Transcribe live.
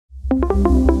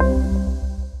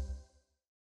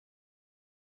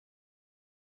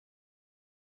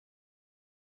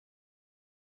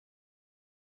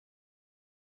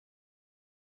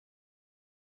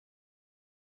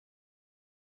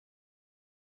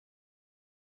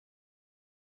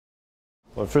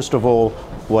Well, first of all,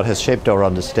 what has shaped our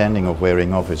understanding of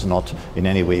wearing off is not in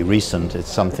any way recent. It's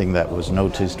something that was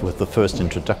noticed with the first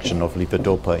introduction of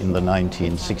levodopa in the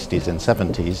 1960s and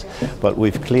 70s. But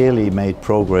we've clearly made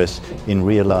progress in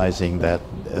realizing that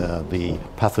the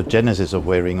pathogenesis of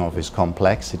wearing off is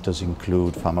complex. It does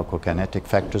include pharmacokinetic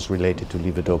factors related to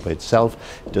levodopa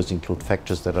itself. It does include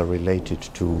factors that are related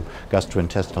to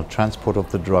gastrointestinal transport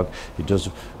of the drug. It does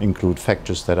include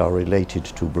factors that are related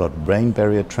to blood-brain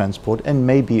barrier transport, and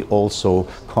maybe also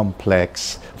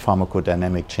complex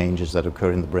pharmacodynamic changes that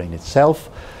occur in the brain itself.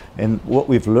 And what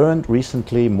we've learned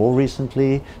recently, more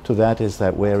recently to that, is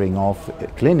that wearing off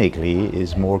clinically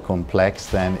is more complex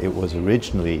than it was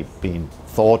originally being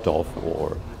thought of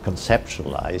or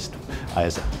conceptualized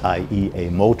as, i.e. a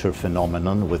motor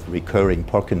phenomenon with recurring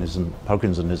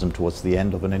Parkinsonism towards the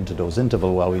end of an interdose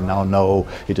interval, while we now know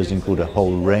it does include a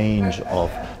whole range of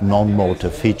non-motor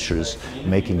features,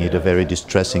 making it a very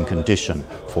distressing condition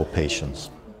for patients.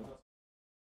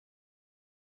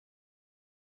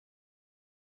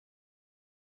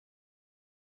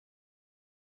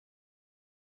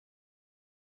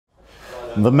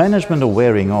 The management of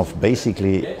wearing off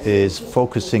basically is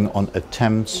focusing on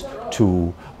attempts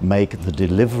to make the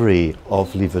delivery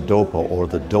of levodopa or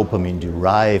the dopamine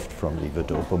derived from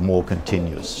levodopa more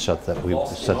continuous, such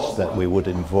that we would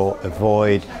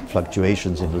avoid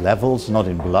fluctuations in levels, not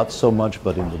in blood so much,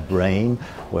 but in the brain,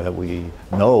 where we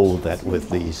know that with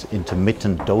these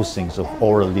intermittent dosings of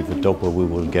oral levodopa we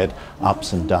will get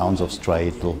ups and downs of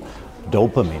striatal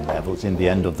dopamine levels in the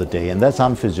end of the day, and that's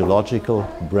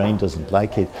unphysiological. Brain doesn't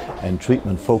like it, and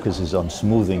treatment focuses on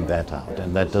smoothing that out,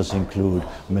 and that does include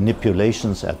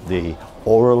manipulations at the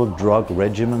oral drug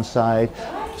regimen side,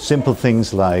 simple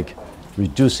things like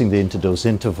reducing the interdose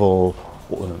interval,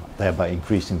 thereby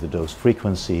increasing the dose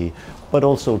frequency, but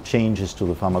also changes to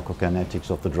the pharmacokinetics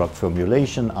of the drug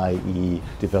formulation, i.e.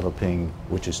 developing,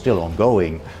 which is still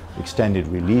ongoing, extended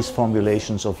release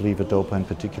formulations of levodopa in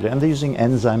particular, and they're using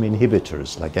enzyme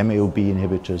inhibitors like MAOB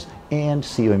inhibitors and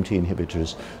COMT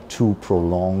inhibitors to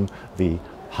prolong the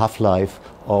half-life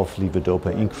of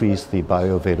levodopa, increase the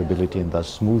bioavailability, and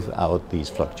thus smooth out these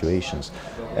fluctuations.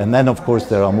 And then, of course,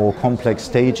 there are more complex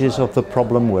stages of the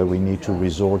problem where we need to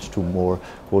resort to more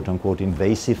quote-unquote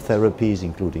invasive therapies,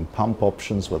 including pump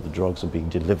options where the drugs are being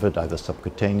delivered either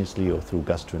subcutaneously or through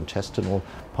gastrointestinal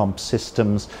pump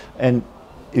systems, and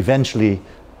eventually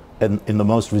in the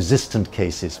most resistant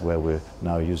cases where we're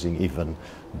now using even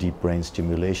deep brain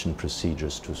stimulation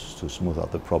procedures to smooth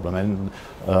out the problem.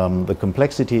 And the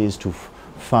complexity is to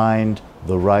find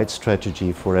the right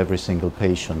strategy for every single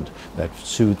patient that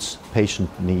suits patient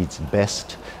needs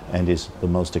best and is the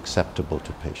most acceptable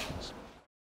to patients.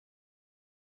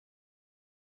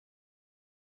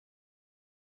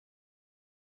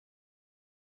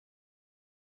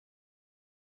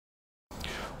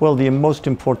 Well, the most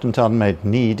important unmet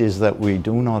need is that we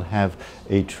do not have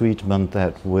a treatment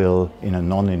that will, in a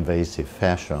non-invasive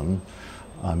fashion,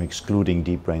 I'm excluding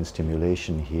deep brain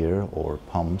stimulation here or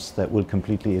pumps, that will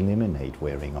completely eliminate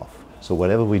wearing off. So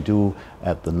whatever we do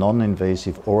at the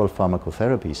non-invasive oral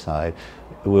pharmacotherapy side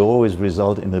will always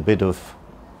result in a bit of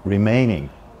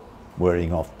remaining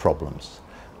wearing off problems.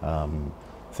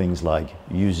 Things like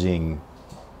using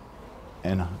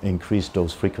and increased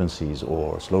dose frequencies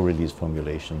or slow release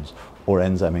formulations or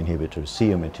enzyme inhibitors,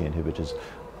 COMT inhibitors,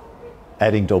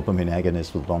 adding dopamine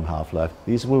agonists with long half-life.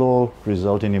 These will all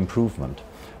result in improvement,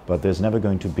 but there's never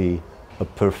going to be a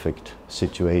perfect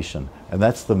situation. And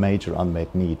that's the major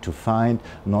unmet need, to find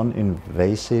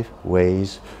non-invasive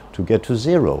ways to get to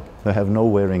zero, to have no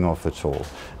wearing off at all.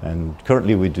 And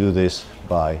currently we do this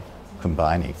by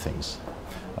combining things.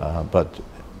 But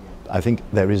I think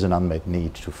there is an unmet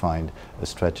need to find a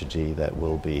strategy that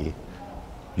will be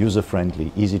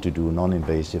user-friendly, easy to do,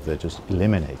 non-invasive, that just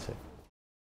eliminates it.